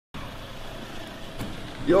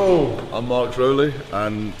Yo, I'm Mark Rowley,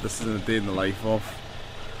 and this is a day in the life of.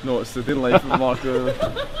 No, it's the day in the life of Mark Rowley.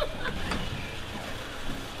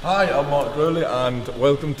 Hi, I'm Mark Rowley, and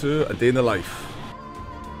welcome to A Day in the Life.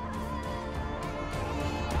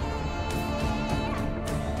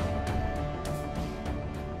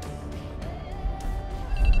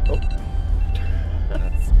 Oh,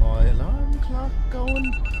 that's my alarm clock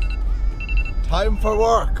going. Time for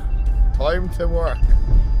work. Time to work.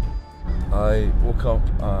 I woke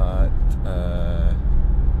up at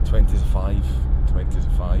 20 to 5.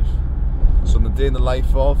 So on the day in the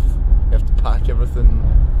life of, you have to pack everything,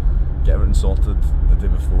 get everything sorted the day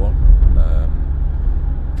before,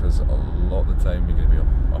 because a lot of the time you're going to be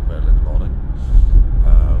up early in the morning,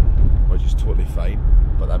 which is totally fine,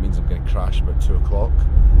 but that means I'm going to crash about 2 o'clock,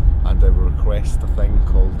 and I will request a thing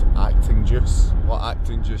called acting juice. What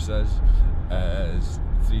acting juice is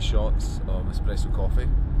 3 shots of espresso coffee,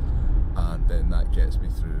 and then that gets me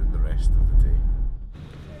through the rest of the day.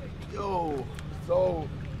 Yo, so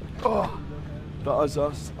that is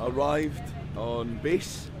us arrived on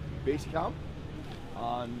base camp,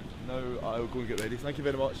 and now I'll go and get ready. Thank you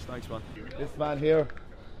very much. Thanks, man. This man here,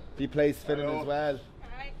 he plays Finan as well.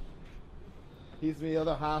 He's the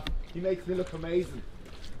other half. He makes me look amazing.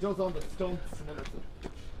 He does all the stunts and everything.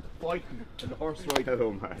 Fighting and horse riding.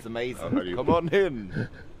 Hello, man. It's amazing. Come on in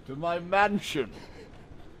to my mansion.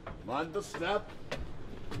 Mind the step.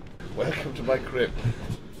 Welcome to my crib.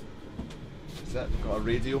 Is that got a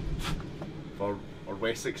radio for our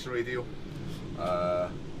Wessex radio?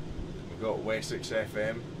 We've got Wessex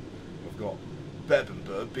FM. We've got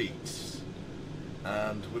Bedinburgh Beats,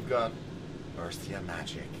 and we've got Earthia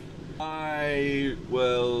Magic. I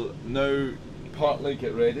will now partly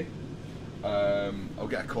get ready. I'll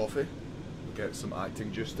get a coffee, get some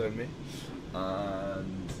acting juice down me,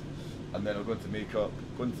 and then I'll go into makeup,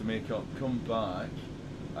 come back,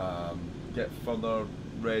 get further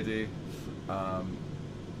ready.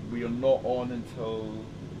 We are not on until,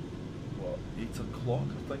 what, 8 o'clock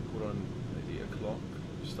I think. We're on at 8 o'clock,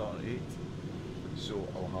 start at 8. So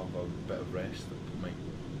I'll have a bit of rest, might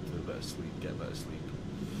do a bit of sleep, get a bit of sleep.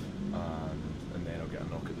 And then I'll get a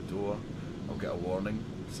knock at the door. I'll get a warning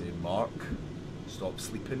saying, Mark, stop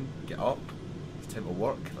sleeping, get up, it's time to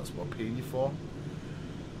work, that's what we're paying you for.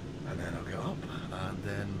 And then I'll get up, and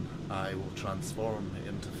then I will transform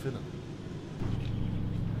into Finan.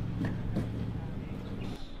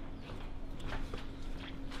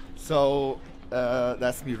 So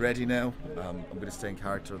that's me ready now. I'm going to stay in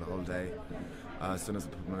character the whole day. As soon as I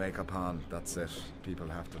put my makeup on, that's it. People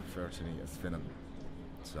have to refer to me as Finan.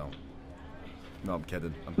 So, no, I'm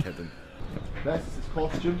kidding. This is his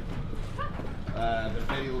costume. They're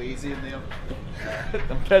very lazy in there.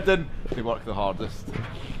 I'm kidding. They work the hardest.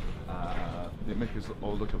 They make us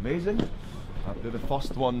all look amazing. They're the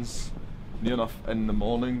first ones near enough in the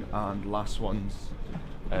morning and last ones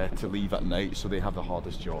to leave at night, so they have the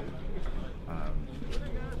hardest job.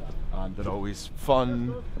 And they're always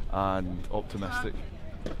fun and optimistic.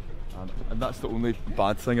 And that's the only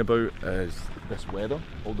bad thing about is this weather,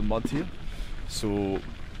 all the mud here. So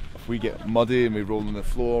if we get muddy and we roll on the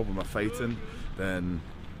floor when we're fighting, then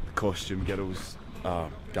the costume girls,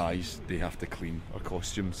 guys, they have to clean our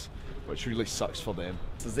costumes, which really sucks for them.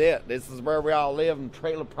 This is it. This is where we all live, in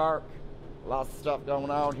Trailer Park. Lots of stuff going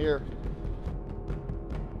on here.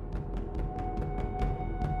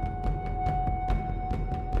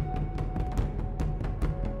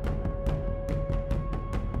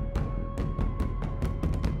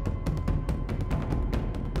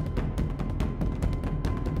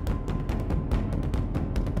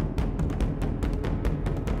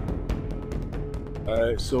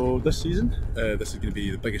 So this season, this is going to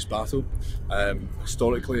be the biggest battle.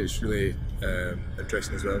 Historically, it's really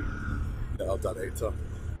interesting as well. Our director,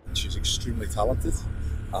 she's extremely talented,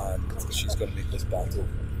 and she's going to make this battle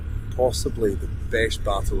possibly the best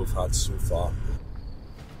battle we've had so far.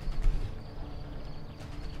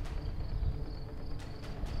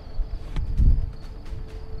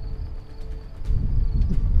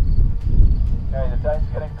 Okay, the dame's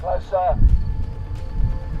getting closer.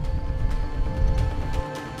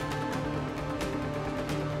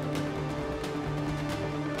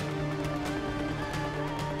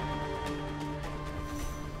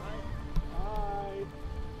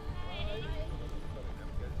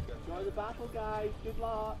 Battle, guys. Good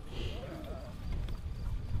luck.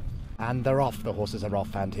 And they're off. The horses are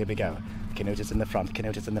off, and here we go. Canute is in the front.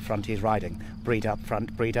 Canute is in the front. He's riding. Breeder up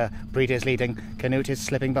front. Breeder's leading. Canute is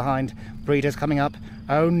slipping behind. Breeder's coming up.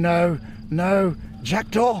 Oh no, no!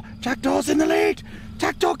 Jackdaw's in the lead.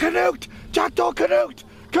 Canute.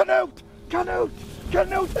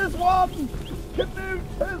 Canute has won. Canute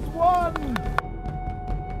has won!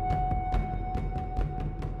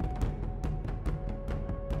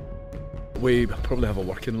 We probably have a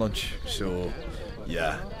working lunch, so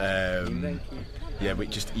yeah, yeah, we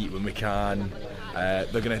just eat when we can. They're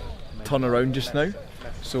going to turn around just now,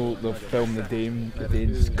 so they'll film the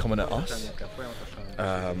Danes coming at us.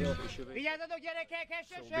 We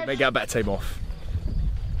might get a bit of time off,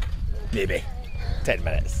 maybe 10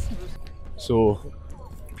 minutes. So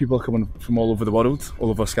people are coming from all over the world, all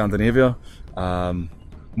over Scandinavia.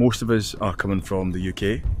 Most of us are coming from the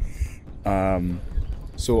UK.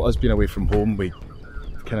 So us being away from home, we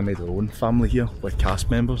kind of made our own family here with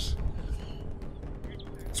cast members.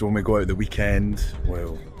 So when we go out the weekend,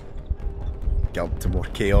 we'll get up to more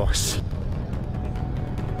chaos.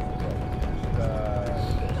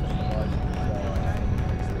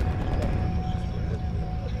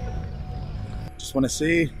 Just want to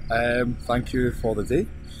say thank you for the day.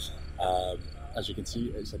 As you can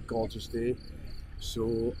see, it's a gorgeous day,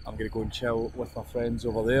 so I'm going to go and chill with my friends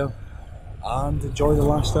over there and enjoy the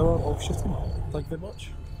last hour of shooting. Thank you very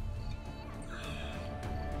much.